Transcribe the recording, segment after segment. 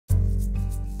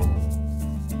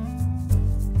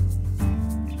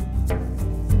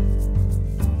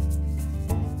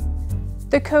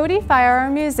The Cody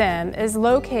Firearms Museum is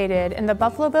located in the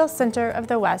Buffalo Bill Center of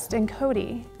the West in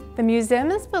Cody. The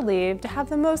museum is believed to have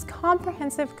the most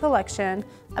comprehensive collection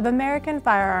of American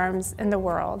firearms in the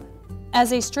world.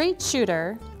 As a straight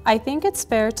shooter, I think it's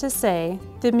fair to say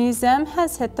the museum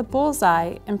has hit the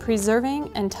bullseye in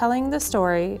preserving and telling the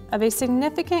story of a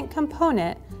significant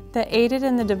component that aided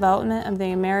in the development of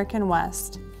the American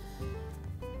West.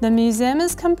 The museum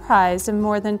is comprised of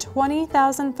more than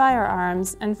 20,000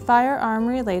 firearms and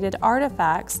firearm-related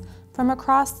artifacts from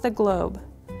across the globe.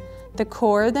 The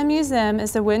core of the museum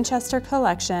is the Winchester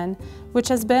collection, which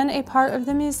has been a part of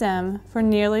the museum for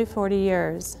nearly 40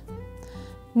 years.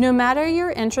 No matter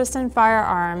your interest in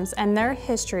firearms and their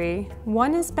history,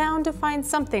 one is bound to find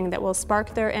something that will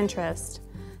spark their interest.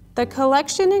 The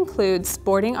collection includes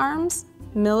sporting arms,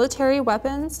 military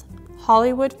weapons,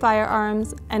 Hollywood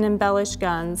firearms, and embellished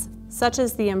guns, such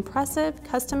as the impressive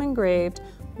custom-engraved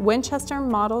Winchester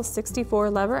Model 64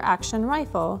 lever-action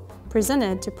rifle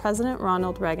presented to President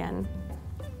Ronald Reagan.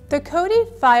 The Cody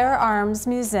Firearms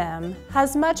Museum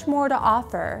has much more to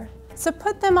offer, so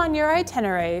put them on your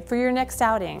itinerary for your next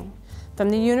outing. From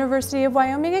the University of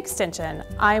Wyoming Extension,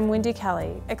 I'm Wendy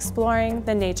Kelly, exploring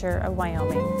the nature of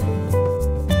Wyoming.